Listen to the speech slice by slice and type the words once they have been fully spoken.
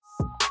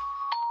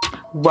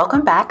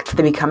Welcome back to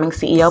the Becoming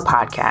CEO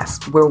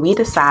podcast, where we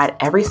decide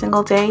every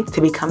single day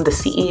to become the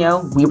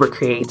CEO we were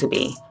created to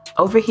be.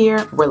 Over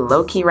here, we're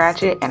low-key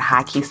ratchet and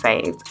high-key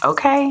saved,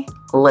 okay?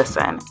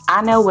 Listen,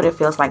 I know what it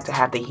feels like to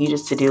have the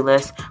hugest to-do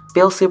list,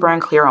 feel super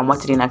unclear on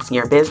what to do next in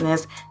your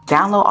business,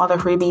 download all the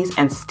freebies,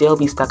 and still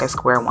be stuck at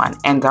square one.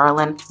 And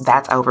darling,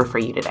 that's over for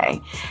you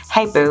today.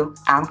 Hey boo,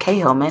 I'm Kay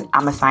Hillman.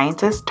 I'm a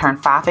scientist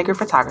turned five-figure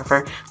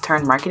photographer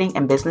turned marketing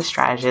and business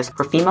strategist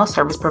for female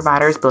service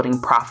providers building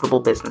profitable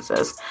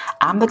businesses.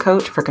 I'm the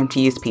coach for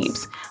confused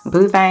peeps.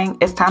 Boo thang,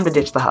 it's time to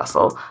ditch the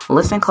hustle.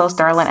 Listen close,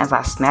 darling, as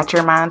I snatch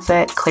your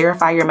mindset,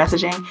 clarify your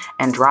messaging,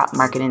 and drop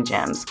marketing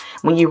gems.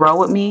 When you roll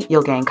with me,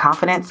 you'll gain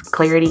confidence,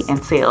 clarity,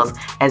 and sales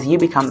as you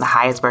become the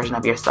highest version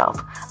of yourself.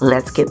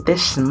 Let's get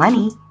this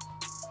money.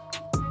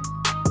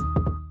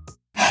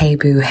 Hey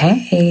boo,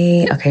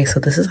 hey. Okay, so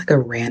this is like a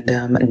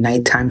random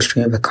nighttime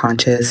stream of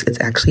conscious.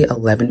 It's actually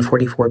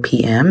 11:44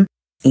 p.m.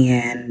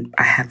 and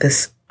I have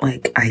this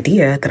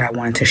idea that I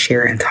wanted to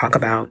share and talk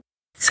about.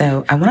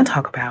 So I want to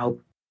talk about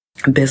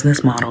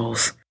business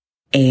models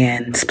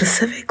and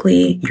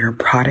specifically your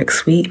product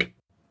suite.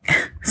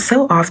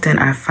 So often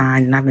I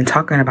find, and I've been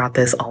talking about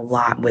this a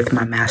lot with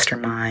my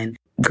mastermind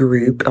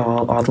group,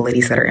 all the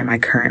ladies that are in my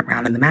current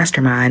round in the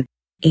mastermind.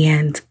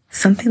 And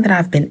something that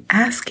I've been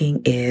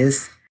asking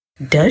is,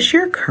 does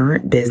your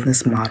current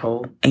business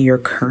model and your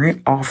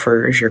current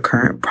offers, your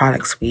current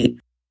product suite,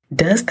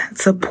 does that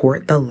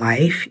support the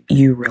life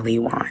you really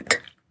want?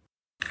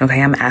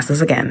 Okay, I'm gonna ask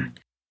this again.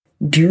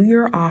 Do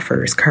your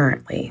offers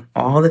currently,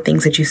 all the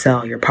things that you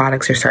sell, your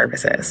products or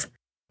services,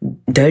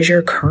 does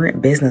your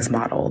current business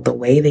model, the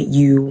way that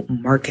you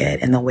market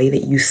and the way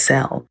that you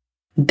sell,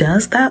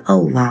 does that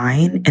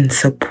align and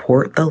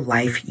support the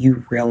life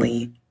you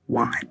really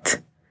want?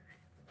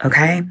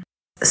 Okay?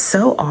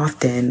 So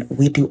often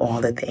we do all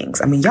the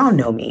things. I mean, y'all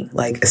know me,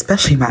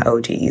 especially my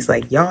OGs,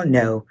 y'all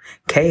know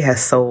Kay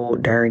has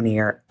sold darn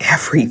near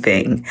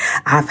everything.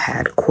 I've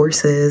had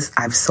courses,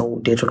 I've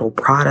sold digital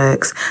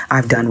products,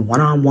 I've done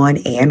one-on-one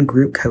and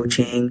group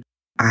coaching.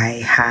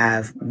 I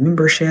have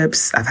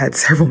memberships. I've had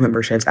several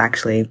memberships,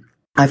 actually.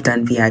 I've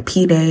done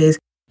VIP days.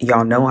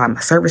 Y'all know I'm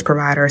a service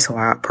provider, so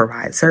I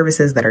provide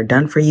services that are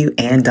done for you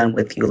and done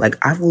with you.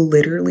 I've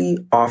literally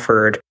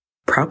offered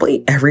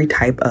probably every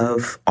type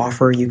of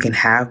offer you can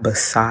have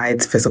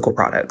besides physical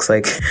products.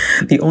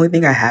 The only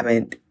thing I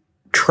haven't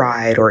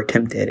tried or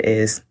attempted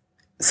is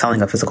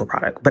selling a physical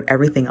product, but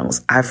everything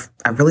else I've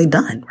really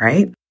done,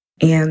 right?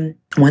 And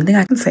one thing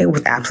I can say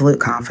with absolute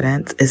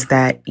confidence is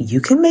that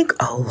you can make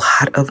a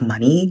lot of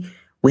money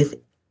with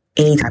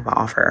any type of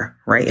offer,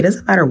 right? It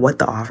doesn't matter what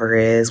the offer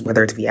is,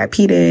 whether it's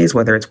VIP days,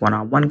 whether it's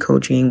one-on-one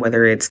coaching,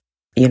 whether it's,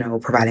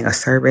 providing a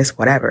service,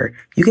 whatever.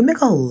 You can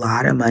make a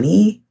lot of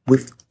money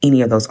with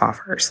any of those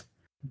offers.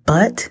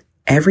 But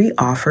every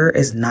offer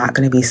is not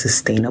going to be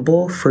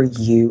sustainable for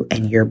you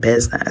and your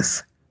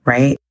business,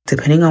 right?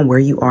 Depending on where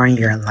you are in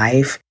your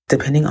life,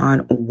 depending on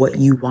what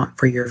you want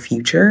for your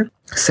future,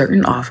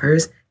 certain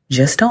offers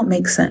just don't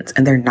make sense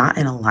and they're not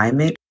in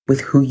alignment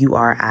with who you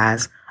are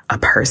as a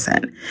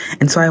person.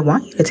 And so I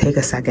want you to take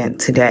a second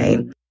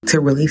today to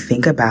really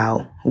think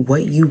about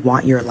what you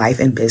want your life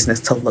and business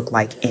to look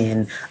like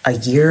in a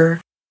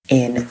year,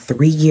 in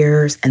 3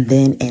 years, and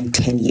then in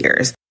 10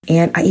 years.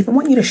 And I even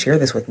want you to share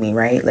this with me,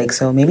 right?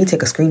 So maybe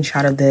take a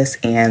screenshot of this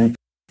and,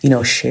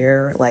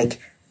 share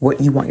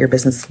what you want your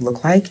business to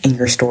look like in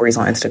your stories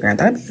on Instagram.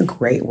 That'd be a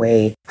great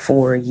way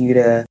for you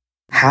to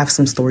have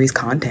some stories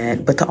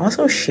content, but to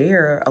also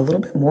share a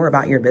little bit more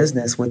about your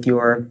business with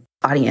your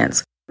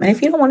audience. And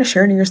if you don't want to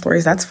share it in your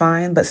stories, that's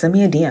fine, but send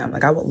me a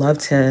DM. I would love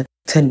to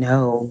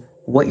know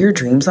what your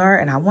dreams are,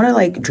 and I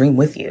want to dream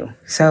with you.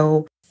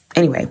 So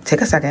anyway, take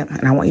a second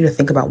and I want you to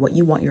think about what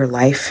you want your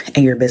life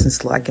and your business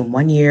to look like in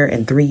 1 year,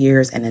 in 3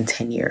 years, and in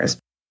 10 years.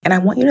 And I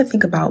want you to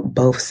think about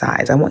both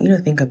sides. I want you to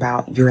think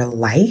about your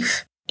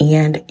life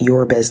and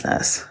your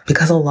business.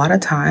 Because a lot of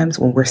times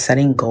when we're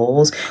setting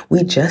goals,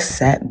 we just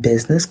set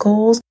business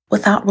goals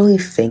without really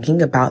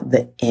thinking about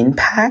the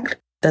impact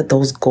that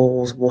those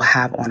goals will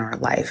have on our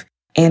life.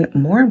 And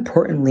more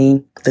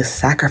importantly, the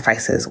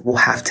sacrifices we'll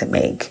have to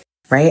make,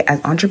 right?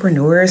 As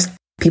entrepreneurs,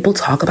 people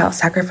talk about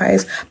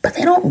sacrifice, but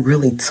they don't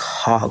really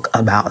talk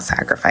about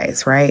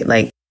sacrifice, right?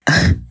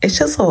 It's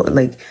just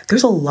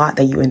there's a lot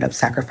that you end up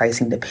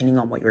sacrificing depending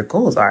on what your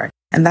goals are.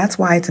 And that's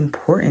why it's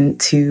important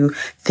to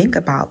think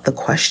about the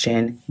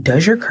question,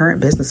 does your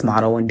current business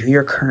model and do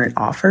your current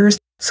offers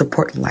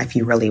support the life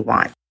you really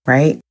want,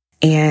 right?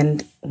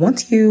 And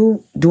once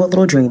you do a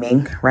little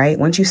dreaming, right?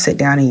 Once you sit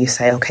down and you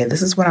say, okay,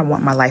 this is what I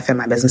want my life and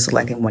my business to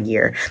look like in 1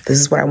 year. This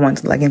is what I want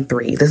it to look like in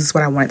 3. This is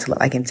what I want it to look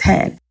like in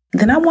 10.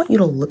 Then I want you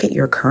to look at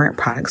your current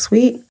product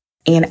suite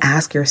and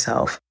ask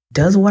yourself,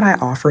 does what I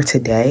offer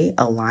today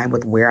align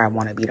with where I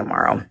want to be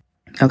tomorrow?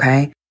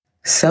 Okay.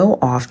 So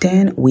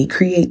often we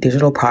create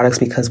digital products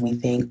because we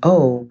think,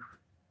 oh,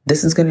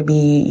 this is going to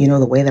be,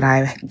 the way that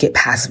I get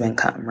passive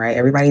income, right?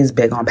 Everybody's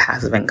big on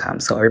passive income.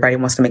 So everybody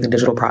wants to make a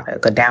digital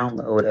product, a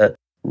download, a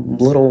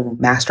little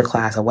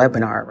masterclass, a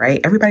webinar, right?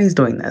 Everybody's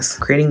doing this,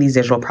 creating these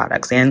digital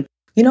products. And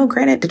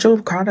granted,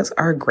 digital products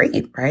are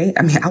great, right?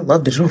 I mean, I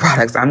love digital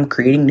products. I'm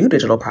creating new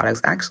digital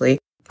products actually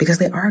because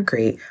they are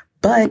great.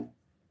 But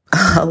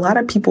a lot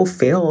of people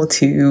fail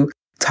to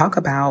talk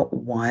about,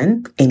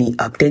 one, any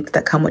updates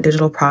that come with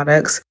digital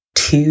products,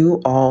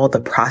 two, all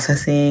the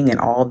processing and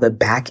all the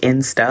back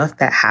end stuff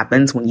that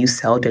happens when you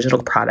sell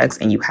digital products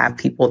and you have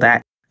people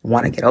that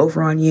want to get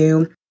over on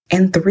you.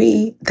 And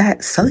three,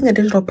 that selling a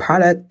digital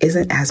product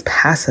isn't as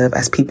passive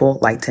as people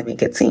like to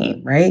make it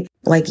seem, right?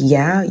 Like,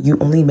 yeah, you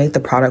only make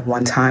the product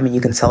one time and you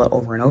can sell it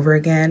over and over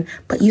again,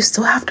 but you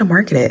still have to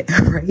market it,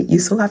 right? You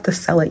still have to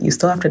sell it. You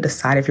still have to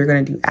decide if you're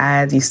going to do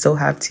ads. You still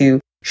have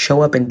to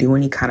show up and do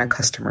any kind of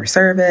customer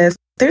service.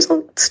 There's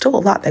still a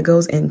lot that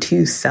goes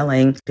into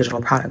selling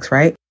digital products,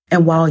 right?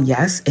 And while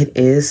yes, it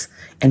is,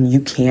 and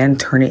you can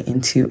turn it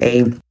into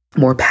a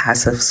more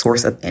passive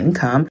source of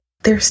income,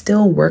 there's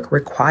still work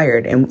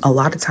required. And a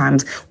lot of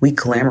times we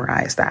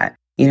glamorize that,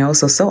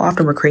 so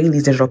often we're creating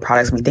these digital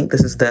products. We think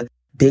this is the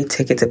big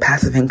ticket to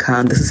passive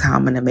income. This is how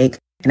I'm going to make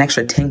an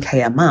extra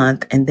 10K a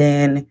month. And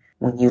then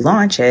when you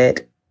launch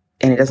it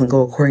and it doesn't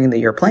go according to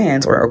your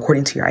plans or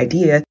according to your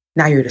idea,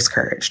 now you're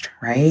discouraged,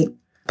 right?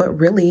 But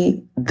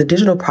really, the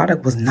digital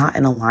product was not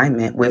in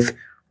alignment with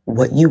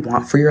what you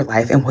want for your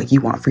life and what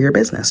you want for your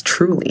business.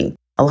 Truly.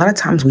 A lot of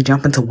times we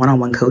jump into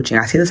one-on-one coaching.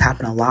 I see this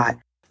happen a lot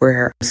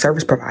where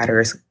service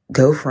providers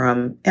go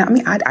from,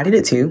 I did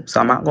it too. So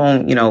I'm not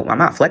going, I'm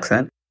not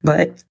flexing,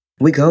 but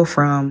we go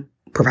from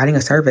providing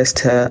a service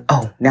to,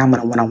 now I'm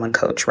going to one-on-one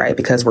coach, right?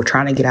 Because we're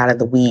trying to get out of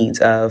the weeds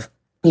of,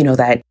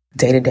 that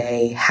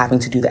day-to-day having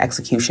to do the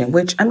execution,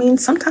 which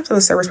sometimes as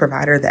a service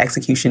provider, the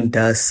execution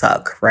does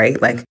suck,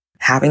 right? Like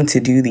having to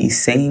do these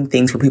same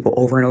things for people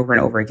over and over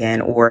and over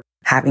again, or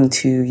having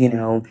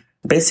to,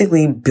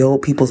 basically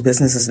build people's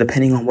businesses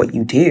depending on what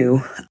you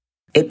do.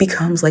 It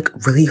becomes like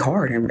really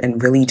hard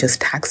and really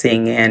just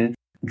taxing and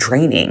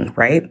draining,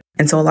 right?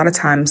 And so a lot of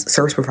times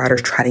service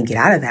providers try to get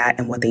out of that.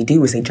 And what they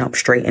do is they jump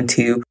straight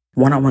into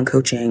one-on-one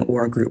coaching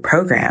or a group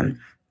program.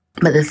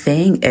 But the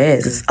thing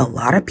is a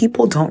lot of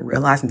people don't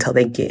realize until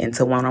they get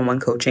into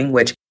one-on-one coaching,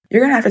 which you're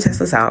going to have to test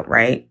this out,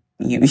 right?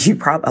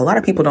 A lot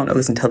of people don't know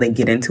this until they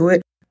get into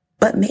it,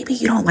 but maybe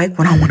you don't like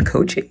one-on-one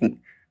coaching,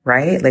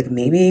 right? Like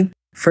maybe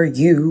for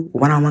you,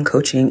 one-on-one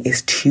coaching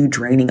is too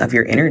draining of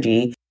your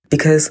energy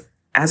because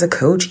as a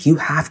coach, you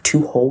have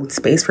to hold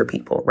space for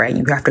people, right?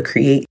 You have to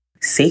create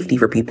safety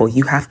for people.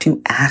 You have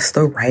to ask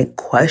the right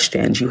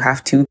questions. You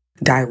have to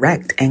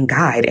direct and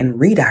guide and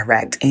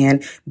redirect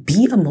and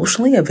be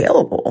emotionally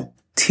available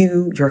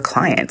to your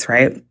clients,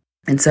 right?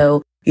 And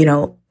so, we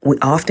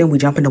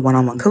jump into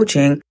one-on-one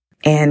coaching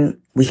and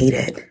we hate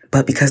it.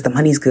 But because the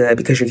money's good,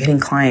 because you're getting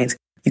clients,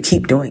 you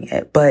keep doing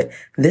it. But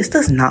this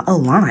does not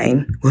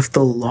align with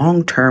the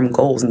long-term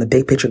goals and the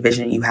big picture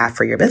vision you have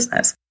for your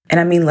business.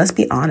 And let's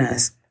be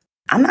honest.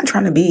 I'm not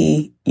trying to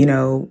be,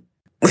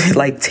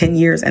 like 10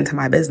 years into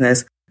my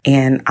business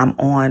and I'm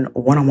on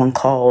one-on-one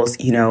calls,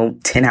 10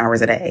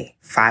 hours a day,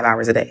 5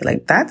 hours a day.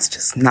 Like that's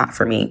just not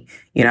for me,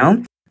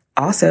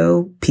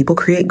 Also, people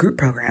create group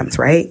programs,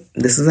 right?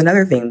 This is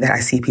another thing that I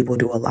see people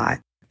do a lot.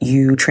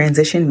 You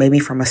transition maybe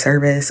from a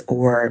service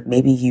or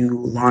maybe you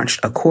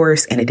launched a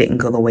course and it didn't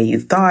go the way you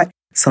thought.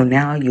 So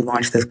now you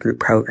launch this group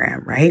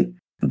program, right?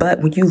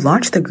 But when you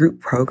launch the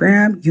group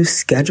program, you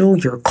schedule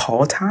your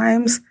call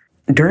times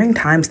during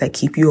times that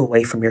keep you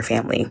away from your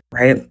family,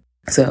 right?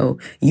 So,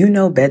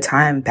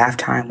 bedtime, bath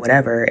time,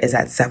 whatever is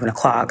at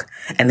 7:00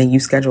 and then you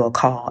schedule a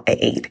call at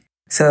 8.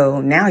 So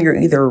now you're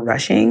either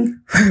rushing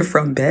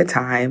from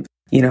bedtime,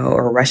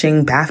 or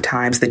rushing bath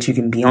time so that you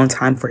can be on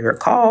time for your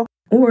call,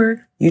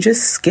 or you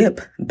just skip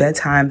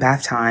bedtime,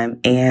 bath time.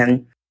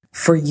 And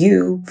for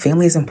you,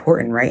 family is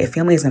important, right? If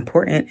family is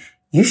important,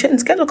 you shouldn't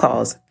schedule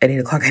calls at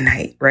 8:00 at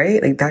night,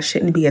 right? Like that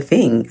shouldn't be a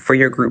thing for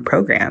your group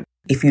program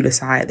if you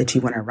decide that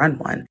you want to run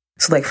one.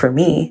 So like for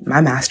me,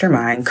 my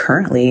mastermind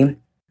currently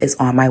is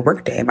on my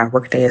workday. My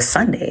workday is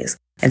Sundays.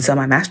 And so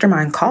my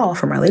mastermind call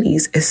for my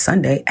ladies is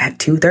Sunday at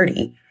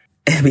 2:30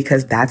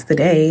 because that's the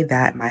day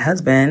that my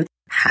husband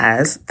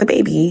has the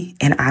baby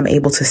and I'm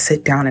able to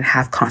sit down and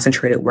have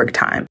concentrated work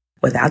time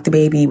without the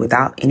baby,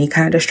 without any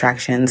kind of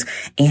distractions.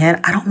 And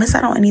I don't miss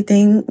out on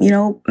anything.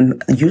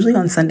 Usually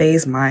on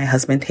Sundays, my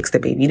husband takes the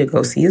baby to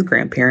go see his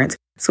grandparents.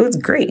 So it's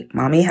great.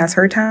 Mommy has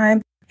her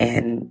time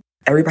and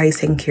everybody's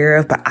taken care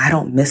of, but I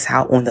don't miss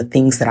out on the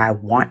things that I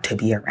want to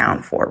be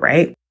around for,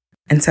 right?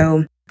 And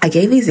so I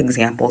gave these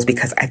examples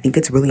because I think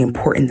it's really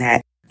important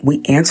that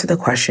we answer the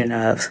question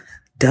of,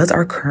 does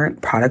our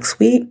current product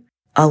suite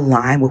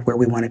align with where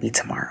we want to be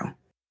tomorrow?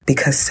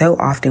 Because so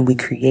often we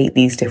create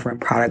these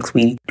different products,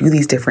 we do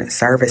these different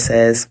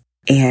services,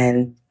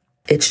 and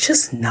it's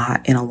just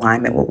not in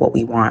alignment with what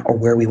we want or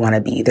where we want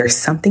to be. There's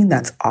something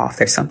that's off.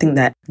 There's something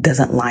that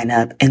doesn't line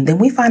up. And then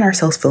we find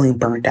ourselves feeling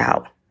burnt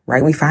out,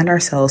 right? We find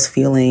ourselves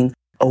feeling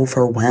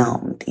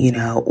overwhelmed,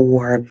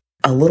 or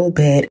a little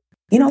bit,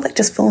 like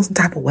just feeling some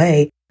type of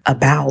way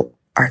about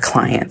our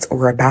clients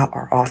or about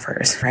our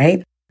offers,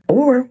 right?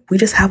 Or we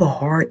just have a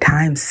hard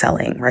time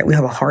selling, right? We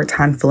have a hard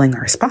time filling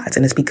our spots.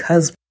 And it's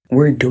because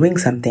we're doing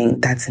something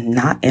that's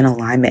not in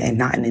alignment and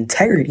not in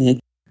integrity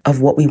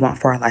of what we want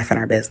for our life and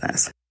our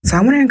business. So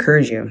I want to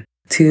encourage you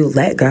to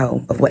let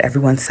go of what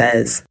everyone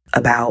says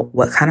about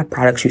what kind of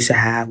products you should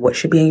have, what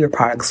should be in your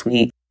product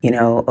suite.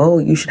 Oh,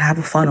 you should have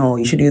a funnel.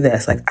 You should do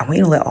this. Like, I want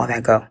you to let all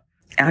that go.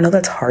 And I know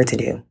that's hard to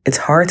do. It's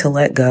hard to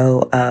let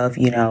go of,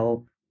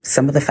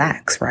 some of the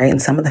facts, right?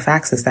 And some of the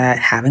facts is that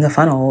having a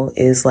funnel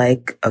is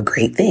like a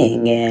great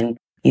thing. And,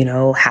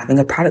 having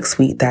a product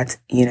suite that's,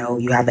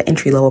 you have an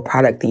entry level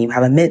product, then you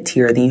have a mid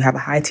tier, then you have a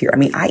high tier. I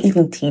mean, I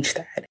even teach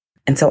that.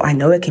 And so I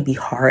know it can be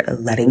hard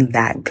letting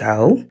that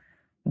go,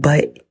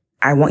 but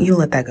I want you to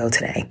let that go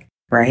today,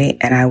 right?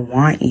 And I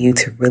want you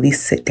to really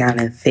sit down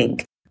and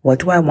think, what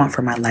do I want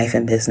for my life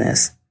and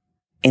business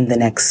in the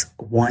next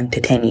 1 to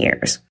 10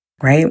 years,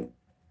 right?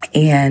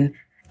 And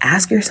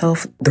ask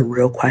yourself the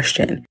real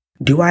question.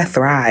 Do I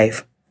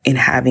thrive in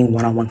having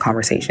one-on-one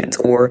conversations,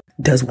 or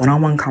does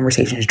one-on-one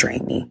conversations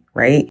drain me,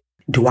 right?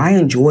 Do I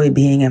enjoy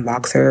being in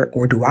Voxer,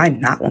 or do I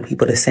not want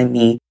people to send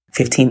me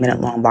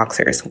 15-minute long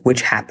Voxers,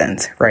 which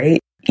happens, right?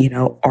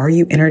 Are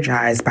you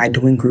energized by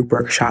doing group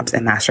workshops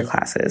and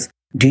masterclasses?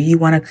 Do you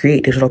want to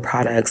create digital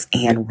products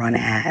and run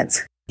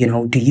ads?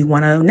 Do you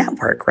want to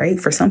network, right?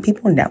 For some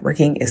people,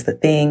 networking is the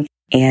thing,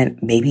 and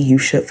maybe you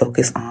should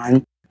focus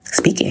on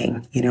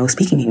speaking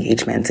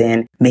engagements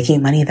and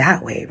making money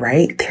that way,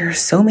 right? There are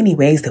so many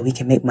ways that we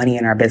can make money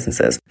in our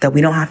businesses that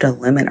we don't have to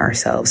limit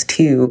ourselves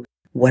to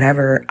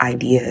whatever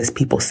ideas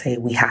people say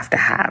we have to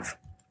have.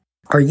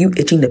 Are you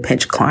itching to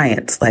pinch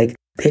clients? Like,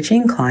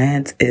 pitching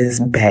clients is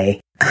bae.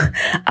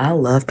 I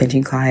love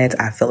pitching clients.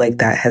 I feel like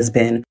that has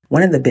been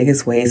one of the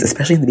biggest ways,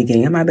 especially in the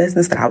beginning of my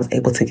business, that I was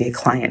able to get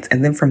clients.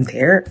 And then from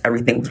there,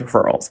 everything was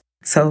referrals.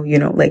 So,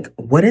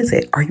 what is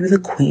it? Are you the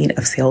queen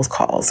of sales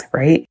calls,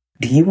 right?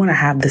 Do you want to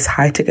have this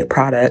high ticket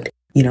product,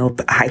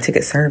 high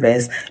ticket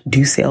service,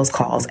 do sales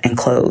calls and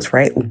close,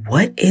 right?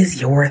 What is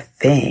your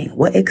thing?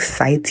 What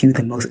excites you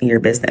the most in your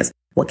business?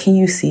 What can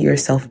you see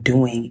yourself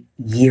doing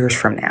years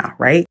from now,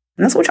 right?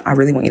 And that's what I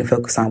really want you to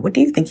focus on. What do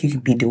you think you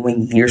can be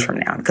doing years from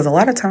now? Because a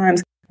lot of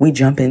times we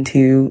jump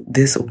into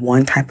this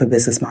one type of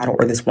business model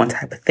or this one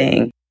type of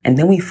thing, and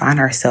then we find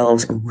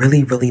ourselves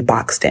really, really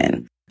boxed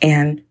in.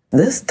 And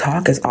this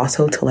talk is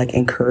also to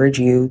encourage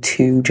you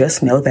to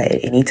just know that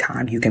at any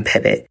time you can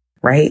pivot,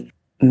 right?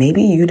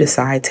 Maybe you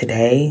decide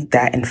today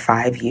that in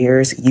 5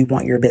 years, you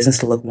want your business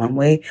to look one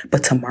way,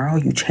 but tomorrow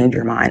you change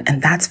your mind,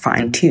 and that's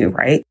fine too,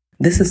 right?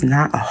 This is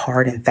not a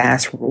hard and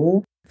fast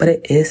rule, but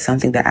it is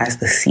something that as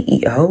the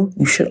CEO,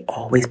 you should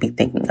always be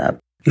thinking of.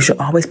 You should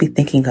always be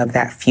thinking of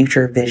that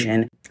future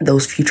vision,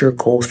 those future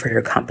goals for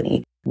your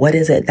company. What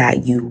is it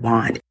that you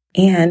want?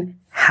 And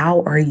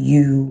how are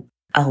you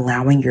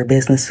allowing your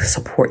business to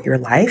support your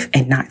life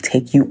and not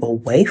take you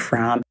away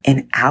from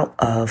and out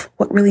of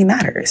what really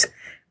matters,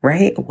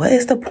 right? What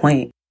is the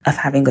point of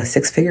having a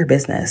 6-figure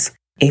business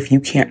if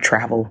you can't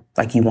travel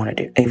like you want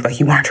to do, if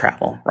you want to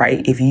travel,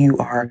 right? If you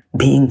are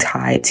being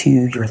tied to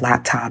your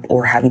laptop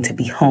or having to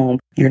be home,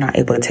 you're not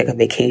able to take a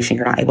vacation,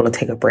 you're not able to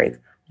take a break.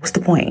 What's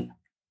the point,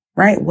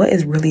 right? What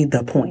is really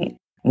the point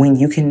when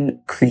you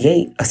can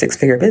create a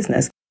 6-figure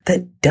business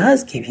that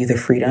does give you the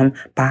freedom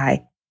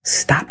by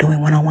stop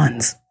doing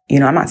one-on-ones?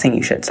 I'm not saying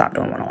you should stop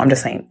doing one-on-one. I'm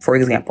just saying, for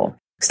example,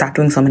 stop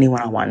doing so many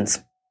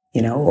one-on-ones,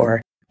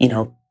 or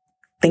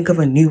think of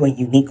a new and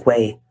unique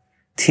way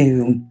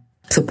to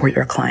support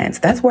your clients.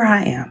 That's where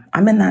I am.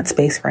 I'm in that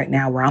space right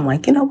now where I'm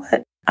like, you know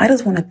what? I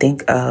just want to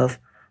think of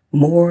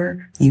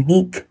more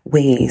unique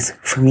ways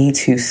for me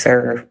to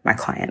serve my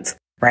clients,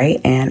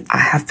 right? And I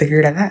have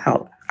figured that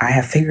out. I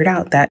have figured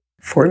out that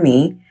for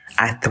me,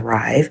 I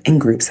thrive in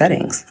group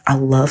settings. I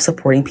love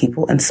supporting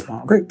people in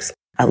small groups.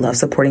 I love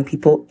supporting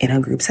people in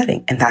a group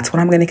setting. And that's what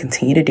I'm going to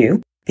continue to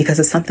do because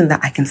it's something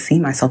that I can see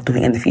myself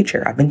doing in the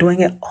future. I've been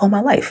doing it all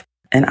my life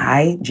and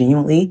I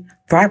genuinely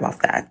thrive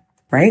off that,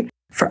 right?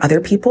 For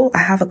other people, I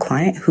have a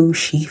client who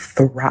she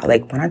thrives.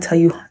 Like when I tell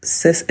you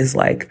sis is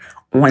like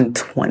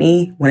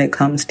 120 when it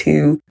comes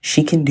to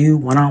she can do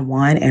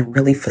one-on-one and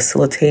really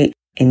facilitate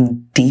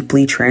and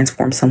deeply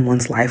transform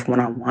someone's life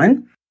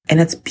one-on-one. And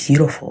it's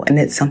beautiful. And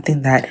it's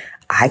something that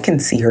I can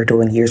see her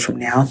doing years from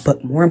now,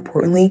 but more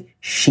importantly,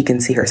 she can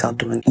see herself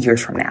doing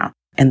years from now.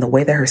 And the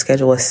way that her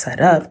schedule is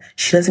set up,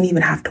 she doesn't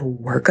even have to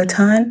work a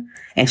ton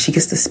and she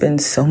gets to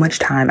spend so much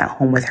time at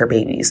home with her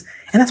babies.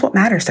 And that's what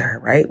matters to her,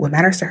 right? What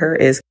matters to her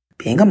is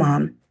being a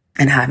mom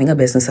and having a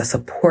business that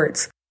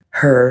supports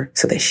her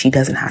so that she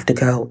doesn't have to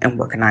go and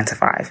work a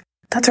 9-to-5.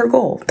 That's her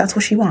goal. That's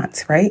what she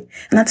wants, right?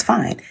 And that's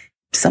fine.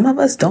 Some of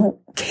us don't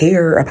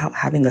care about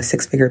having a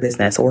 6-figure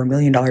business or $1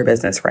 million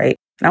business, right?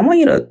 And I want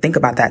you to think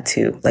about that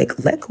too.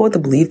 Like, let go of the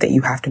belief that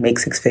you have to make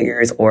 6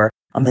 figures or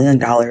 $1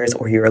 million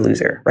or you're a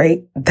loser,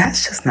 right?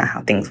 That's just not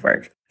how things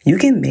work. You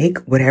can make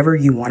whatever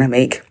you want to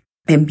make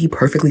and be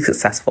perfectly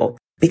successful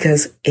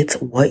because it's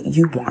what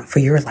you want for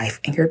your life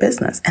and your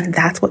business. And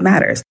that's what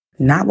matters.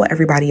 Not what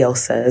everybody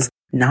else says,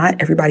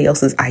 not everybody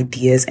else's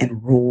ideas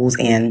and rules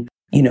and,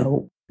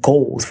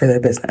 goals for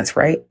their business,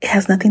 right? It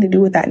has nothing to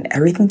do with that and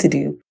everything to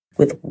do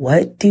with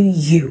what do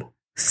you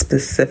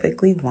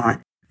specifically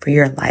want for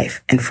your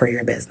life and for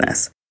your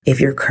business. If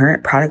your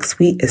current product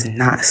suite is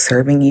not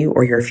serving you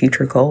or your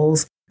future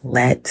goals,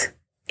 let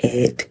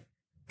it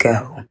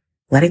go.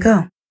 Let it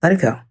go. Let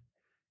it go.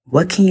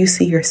 What can you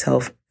see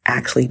yourself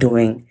actually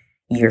doing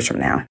years from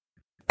now?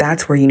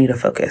 That's where you need to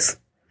focus.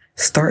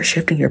 Start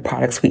shifting your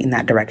product suite in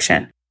that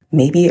direction.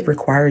 Maybe it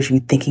requires you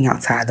thinking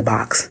outside the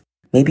box.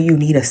 Maybe you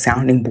need a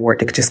sounding board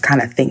to just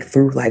kind of think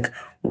through, like,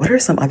 what are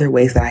some other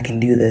ways that I can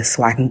do this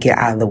so I can get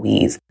out of the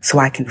weeds, so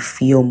I can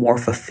feel more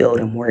fulfilled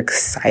and more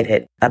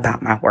excited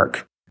about my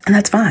work? And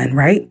that's fine,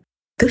 right?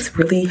 This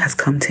really has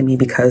come to me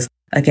because,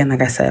 again,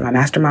 like I said, my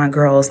mastermind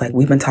girls, like,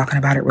 we've been talking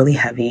about it really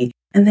heavy.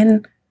 And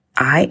then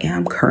I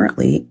am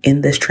currently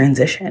in this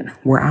transition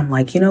where I'm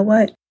like, you know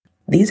what?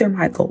 These are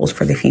my goals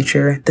for the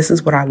future. This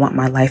is what I want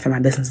my life and my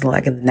business to look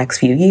like in the next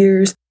few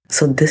years.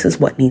 So this is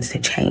what needs to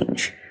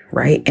change,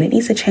 right? And it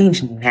needs to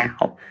change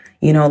now.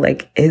 You know,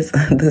 like,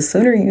 the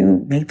sooner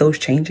you make those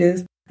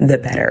changes, the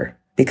better,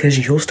 because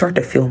you'll start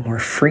to feel more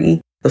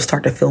free. You'll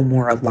start to feel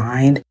more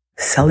aligned.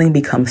 Selling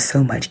becomes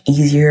so much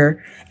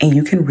easier, and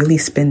you can really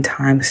spend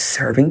time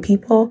serving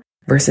people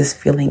versus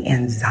feeling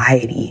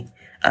anxiety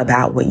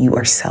about what you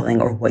are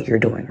selling or what you're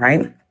doing,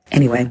 right?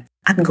 Anyway,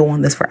 I can go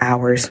on this for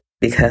hours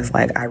because,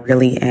 like, I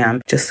really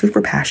am just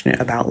super passionate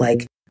about,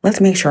 like,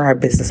 let's make sure our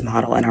business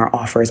model and our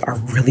offers are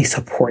really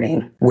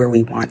supporting where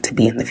we want to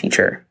be in the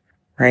future,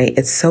 right?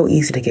 It's so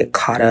easy to get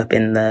caught up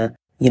in the,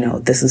 you know,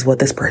 this is what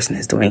this person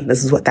is doing.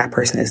 This is what that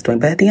person is doing.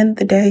 But at the end of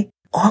the day,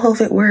 all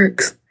of it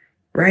works,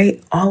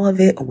 right? All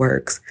of it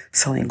works.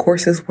 Selling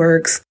courses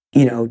works,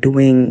 you know,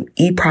 doing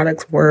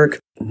e-products work,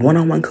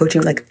 one-on-one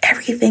coaching, like,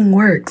 everything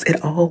works.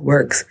 It all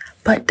works.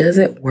 But does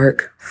it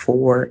work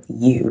for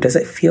you? Does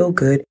it feel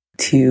good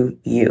to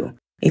you?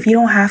 If you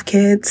don't have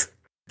kids,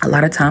 a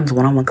lot of times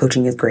one-on-one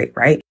coaching is great,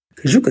 right?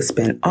 Because you could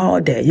spend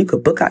all day, you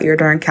could book out your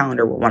darn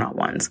calendar with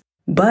one-on-ones.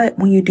 But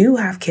when you do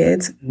have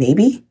kids,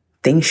 maybe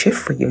things shift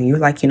for you and you're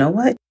like, you know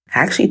what? I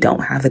actually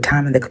don't have the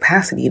time and the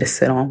capacity to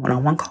sit on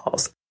one-on-one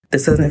calls.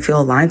 This doesn't feel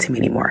aligned to me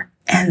anymore.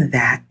 And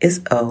that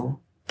is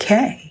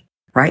okay,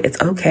 right? It's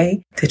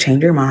okay to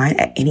change your mind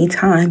at any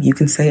time. You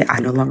can say, I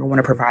no longer want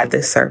to provide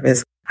this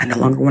service. I no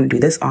longer want to do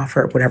this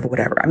offer,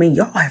 whatever. I mean,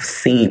 y'all have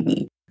seen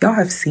me. Y'all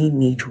have seen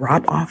me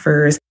drop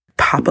offers,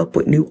 pop up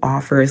with new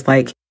offers.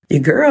 Like,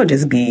 your girl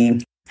just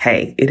be,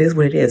 hey, it is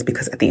what it is.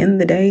 Because at the end of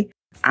the day,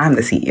 I'm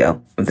the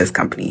CEO of this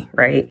company,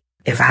 right?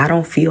 If I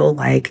don't feel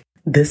like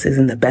this is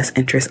in the best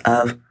interest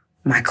of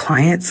my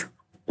clients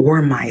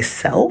or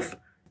myself,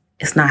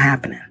 it's not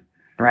happening,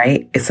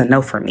 right? It's a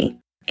no for me.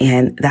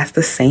 And that's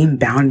the same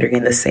boundary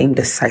and the same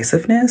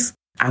decisiveness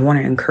I want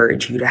to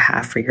encourage you to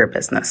have for your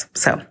business.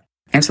 So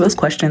answer those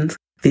questions.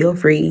 Feel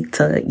free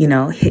to, you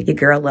know, hit your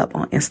girl up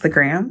on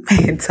Instagram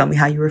and tell me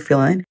how you were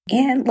feeling.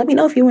 And let me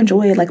know if you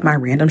enjoy, like, my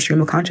random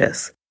stream of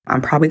conscious.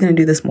 I'm probably going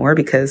to do this more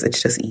because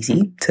it's just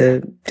easy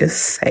to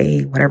just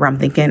say whatever I'm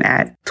thinking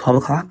at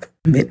 12 o'clock,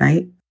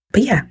 midnight.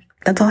 But yeah,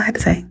 that's all I had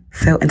to say.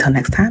 So until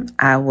next time,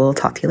 I will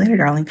talk to you later,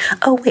 darling.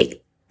 Oh,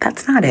 wait,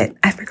 that's not it.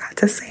 I forgot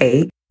to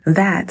say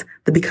that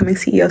the Becoming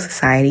CEO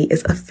Society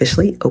is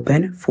officially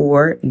open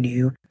for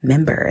new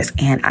members.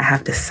 And I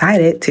have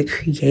decided to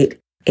create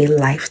a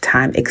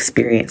lifetime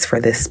experience for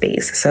this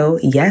space. So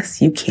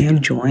yes, you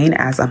can join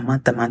as a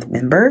month-to-month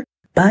member,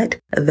 but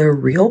the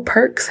real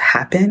perks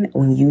happen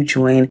when you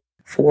join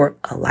for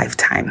a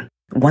lifetime.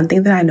 One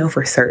thing that I know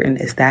for certain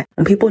is that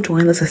when people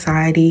join the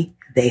society,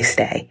 they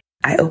stay.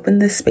 I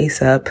opened this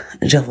space up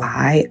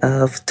July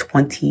of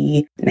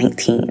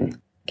 2019.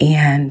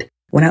 And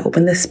when I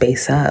opened this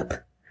space up,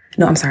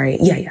 I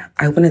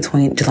opened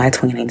in July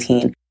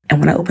 2019. And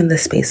when I opened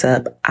this space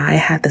up, I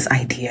had this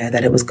idea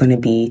that it was going to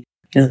be,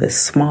 you know, this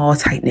small,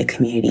 tight-knit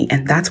community.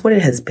 And that's what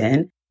it has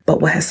been. But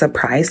what has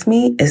surprised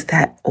me is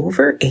that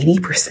over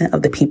 80%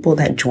 of the people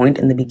that joined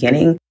in the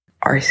beginning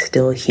are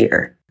still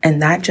here.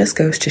 And that just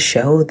goes to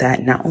show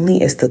that not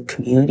only is the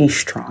community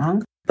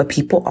strong, but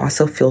people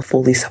also feel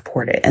fully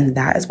supported. And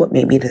that is what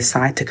made me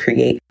decide to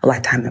create a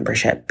lifetime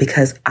membership,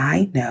 because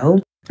I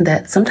know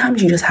that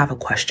sometimes you just have a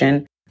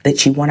question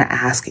that you want to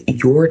ask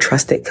your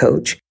trusted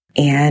coach.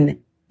 And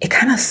it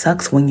kind of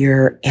sucks when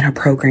you're in a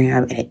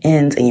program and it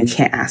ends and you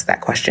can't ask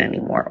that question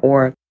anymore.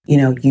 Or, you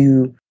know,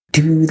 you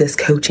do this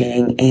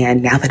coaching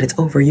and now that it's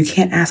over, you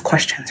can't ask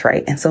questions,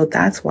 right? And so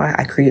that's why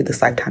I created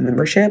this lifetime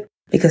membership,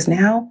 because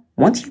now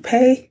once you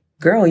pay,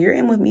 girl, you're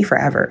in with me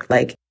forever.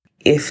 Like,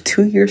 if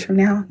 2 years from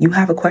now you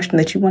have a question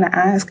that you want to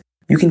ask,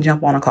 you can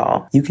jump on a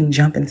call. You can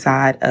jump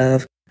inside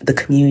of the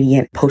community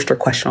and post your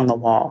question on the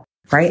wall,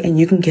 right? And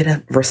you can get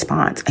a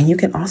response. And you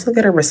can also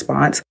get a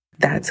response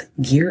that's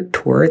geared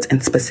towards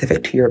and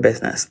specific to your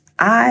business.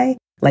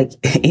 Like,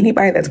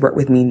 anybody that's worked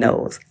with me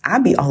knows I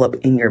be all up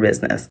in your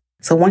business.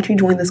 So once you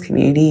join this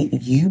community,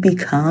 you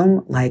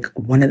become like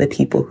one of the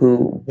people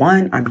who,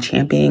 one, I'm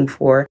championing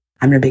for,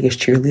 I'm your biggest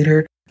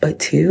cheerleader, but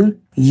two,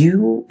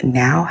 you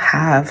now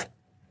have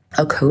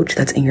a coach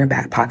that's in your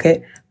back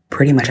pocket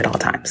pretty much at all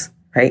times,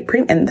 right?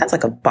 And that's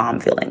like a bomb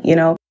feeling, you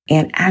know?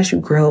 And as you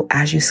grow,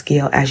 as you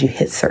scale, as you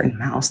hit certain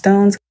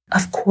milestones,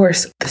 of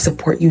course, the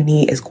support you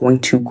need is going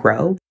to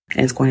grow and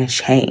it's going to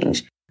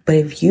change. But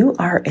if you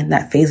are in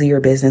that phase of your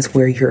business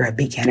where you're a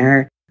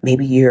beginner,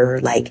 maybe you're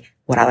like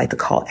what I like to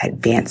call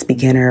advanced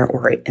beginner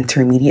or an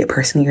intermediate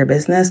person in your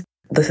business,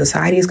 the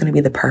society is going to be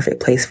the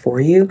perfect place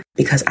for you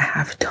because I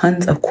have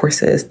tons of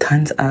courses,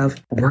 tons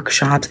of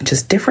workshops, and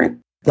just different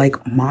like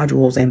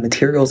modules and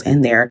materials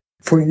in there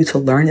for you to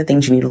learn the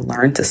things you need to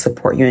learn to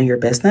support you in your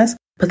business.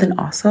 But then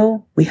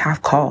also we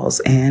have calls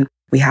and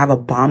we have a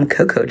bomb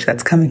co-coach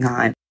that's coming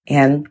on,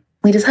 and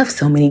we just have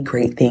so many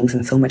great things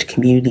and so much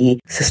community,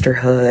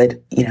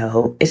 sisterhood,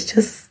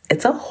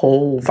 it's a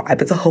whole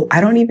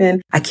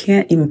vibe. I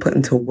can't even put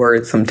into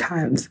words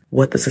sometimes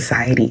what the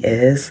society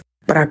is,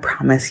 but I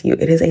promise you,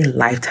 it is a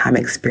lifetime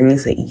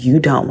experience that you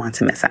don't want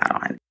to miss out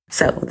on.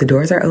 So the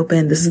doors are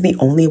open. This is the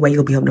only way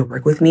you'll be able to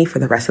work with me for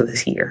the rest of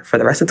this year. For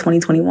the rest of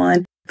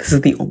 2021, this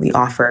is the only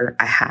offer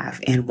I have.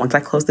 And once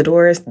I close the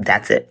doors,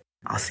 that's it.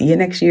 I'll see you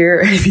next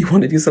year if you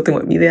want to do something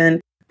with me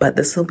then. But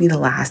this will be the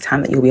last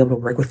time that you'll be able to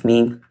work with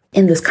me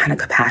in this kind of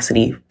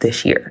capacity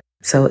this year.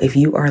 So if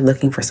you are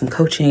looking for some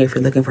coaching, if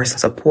you're looking for some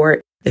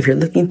support, if you're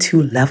looking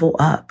to level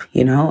up,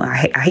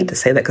 I hate to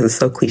say that because it's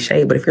so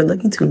cliche, but if you're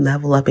looking to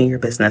level up in your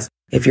business,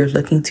 if you're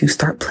looking to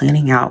start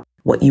planning out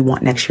what you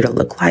want next year to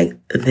look like,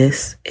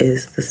 this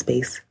is the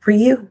space for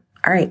you.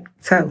 All right.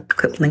 So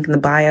click the link in the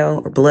bio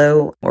or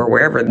below or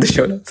wherever the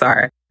show notes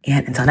are.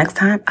 And until next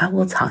time, I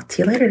will talk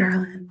to you later,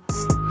 darling.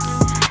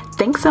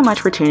 Thanks so much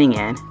for tuning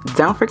in.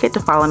 Don't forget to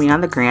follow me on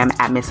the gram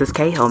at Mrs.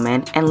 K.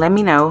 Hillman and let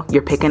me know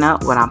you're picking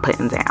up what I'm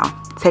putting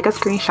down. Take a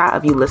screenshot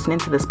of you listening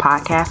to this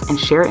podcast and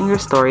share it in your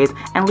stories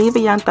and leave a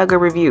Young Thugger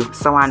review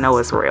so I know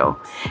it's real.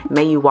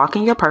 May you walk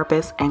in your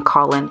purpose and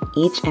call in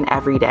each and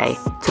every day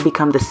to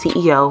become the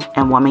CEO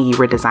and woman you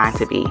were designed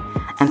to be.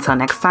 Until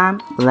next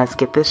time, let's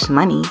get this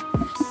money.